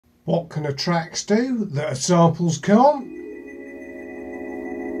What can a tracks do that a samples can't?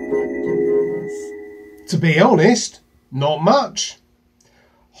 To be honest, not much.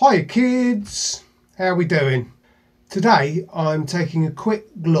 Hi kids, how we doing? Today I'm taking a quick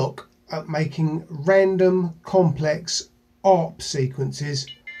look at making random complex ARP sequences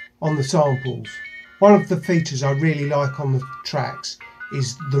on the samples. One of the features I really like on the tracks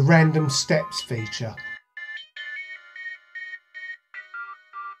is the random steps feature.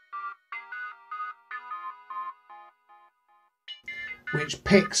 Which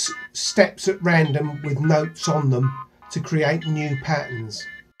picks steps at random with notes on them to create new patterns.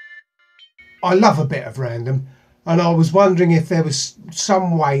 I love a bit of random, and I was wondering if there was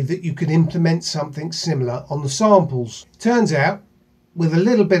some way that you could implement something similar on the samples. Turns out, with a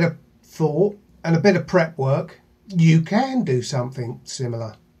little bit of thought and a bit of prep work, you can do something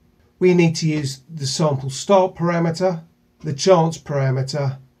similar. We need to use the sample start parameter, the chance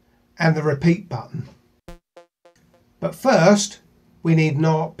parameter, and the repeat button. But first, we need an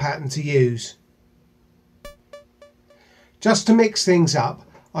ARP pattern to use. Just to mix things up,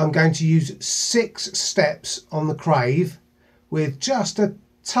 I'm going to use 6 steps on the Crave with just a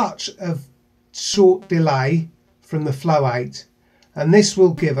touch of short delay from the flow 8, and this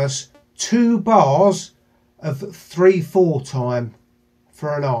will give us 2 bars of 3/4 time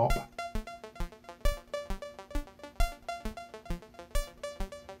for an ARP.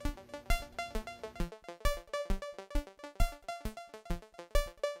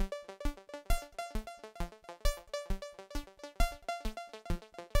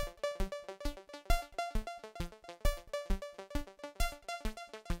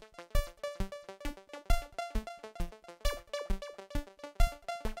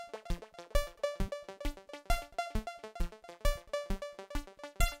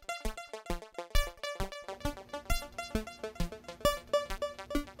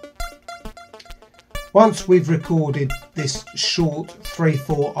 Once we've recorded this short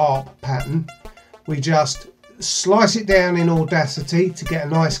 3/4 ARP pattern, we just slice it down in Audacity to get a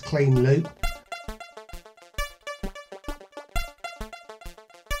nice clean loop.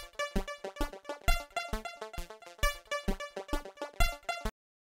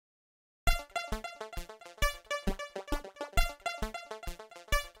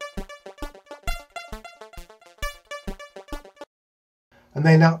 And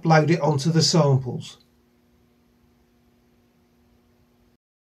then upload it onto the samples.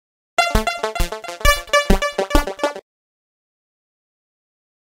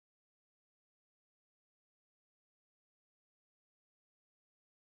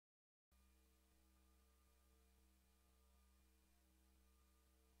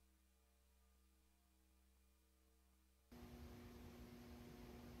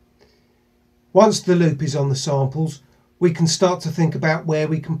 Once the loop is on the samples, we can start to think about where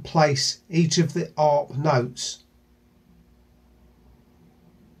we can place each of the ARP notes.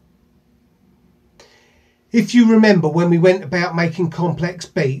 If you remember, when we went about making complex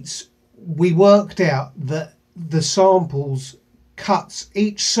beats, we worked out that the samples cuts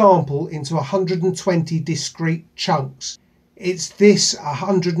each sample into 120 discrete chunks. It's this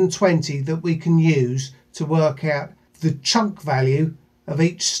 120 that we can use to work out the chunk value of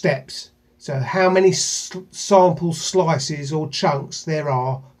each steps. So how many sample slices or chunks there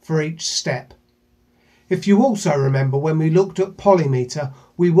are for each step. If you also remember, when we looked at polymeter,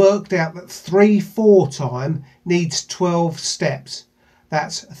 we worked out that 3/4 time needs 12 steps.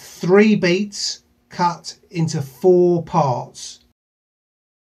 That's 3 beats cut into 4 parts.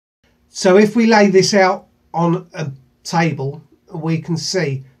 So if we lay this out on a table, we can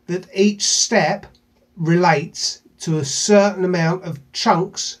see that each step relates to a certain amount of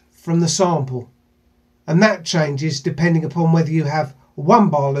chunks from the sample, and that changes depending upon whether you have a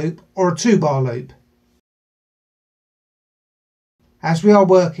 1-bar loop or a 2-bar loop. As we are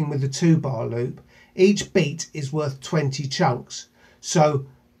working with the 2-bar loop, each beat is worth 20 chunks. So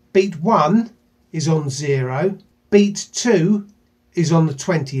beat 1 is on 0, beat 2 is on the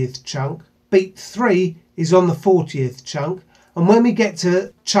 20th chunk, beat 3 is on the 40th chunk, and when we get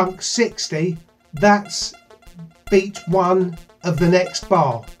to chunk 60, that's beat 1 of the next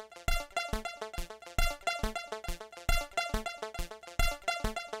bar.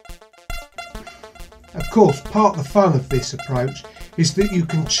 Of course, part of the fun of this approach is that you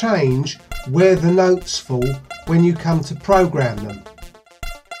can change where the notes fall when you come to program them.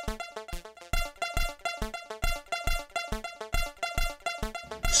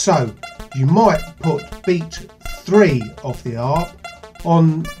 So you might put beat 3 of the ARP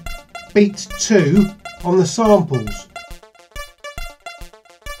on beat 2 on the samples.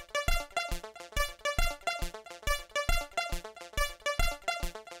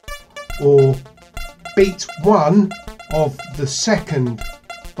 or beat 1 of the second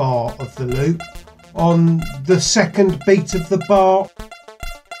bar of the loop on the second beat of the bar.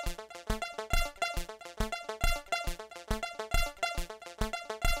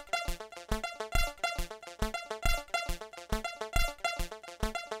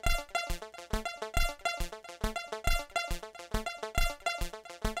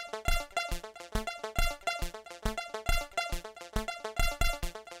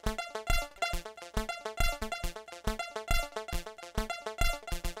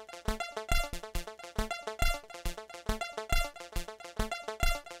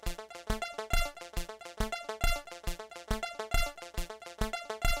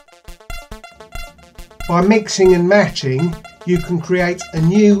 By mixing and matching, you can create a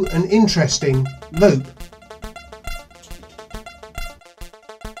new and interesting loop.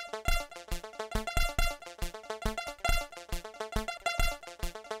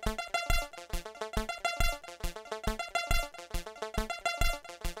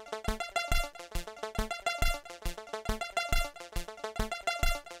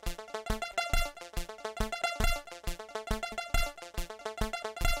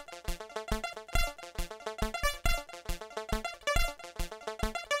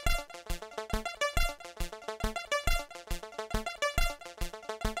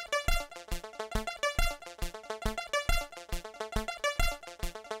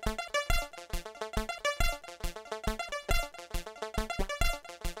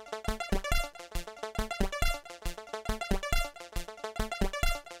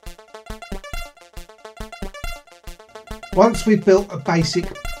 Once we've built a basic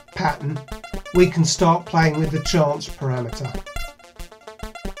pattern, we can start playing with the chance parameter.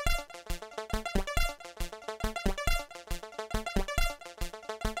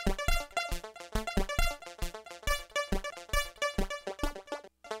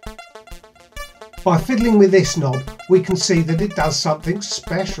 By fiddling with this knob, we can see that it does something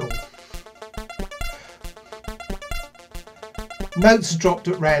special. Notes are dropped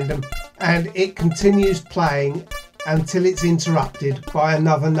at random and it continues playing until it's interrupted by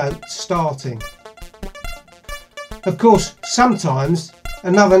another note starting. Of course, sometimes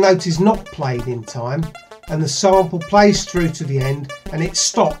another note is not played in time and the sample plays through to the end and it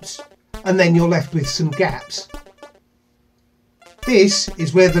stops, and then you're left with some gaps. This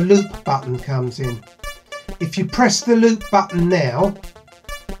is where the loop button comes in. If you press the loop button now,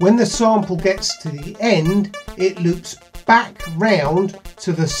 when the sample gets to the end, it loops back round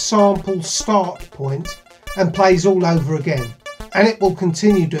to the sample start point and plays all over again, and it will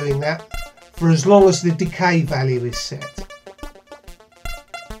continue doing that for as long as the decay value is set.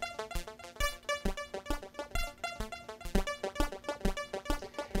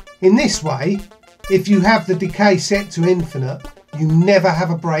 In this way, if you have the decay set to infinite, you never have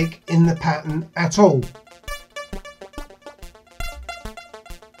a break in the pattern at all.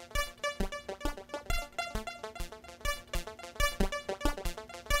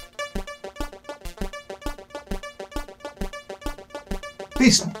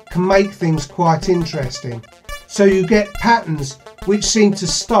 This can make things quite interesting, so you get patterns which seem to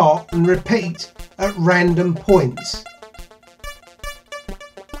start and repeat at random points.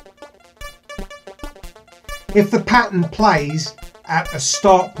 If the pattern plays at a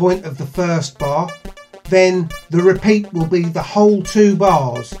start point of the first bar, then the repeat will be the whole 2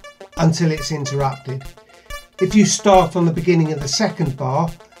 bars until it's interrupted. If you start on the beginning of the second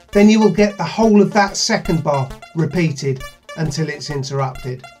bar, then you will get the whole of that second bar repeated until it's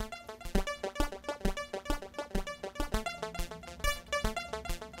interrupted.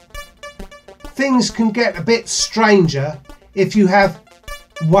 Things can get a bit stranger if you have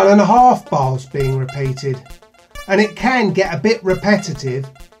 1.5 bars being repeated, and it can get a bit repetitive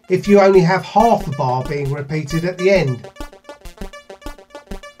if you only have half a bar being repeated at the end.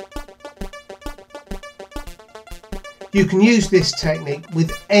 You can use this technique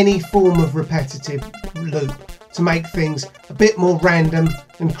with any form of repetitive loop to make things a bit more random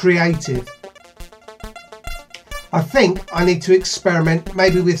and creative. I think I need to experiment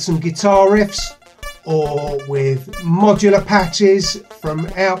maybe with some guitar riffs or with modular patches from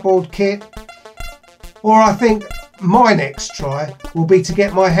outboard kit, or I think my next try will be to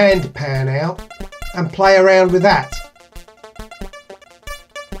get my hand pan out and play around with that.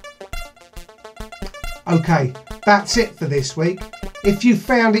 Okay, that's it for this week. If you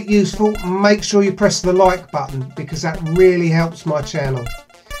found it useful, make sure you press the like button because that really helps my channel.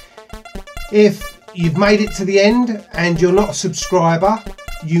 If you've made it to the end and you're not a subscriber,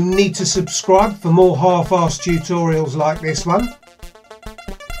 you need to subscribe for more half-arsed tutorials like this one.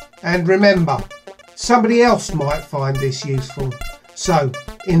 And remember, somebody else might find this useful. So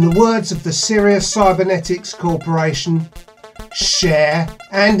in the words of the Sirius Cybernetics Corporation, share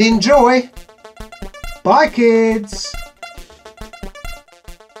and enjoy. Bye kids!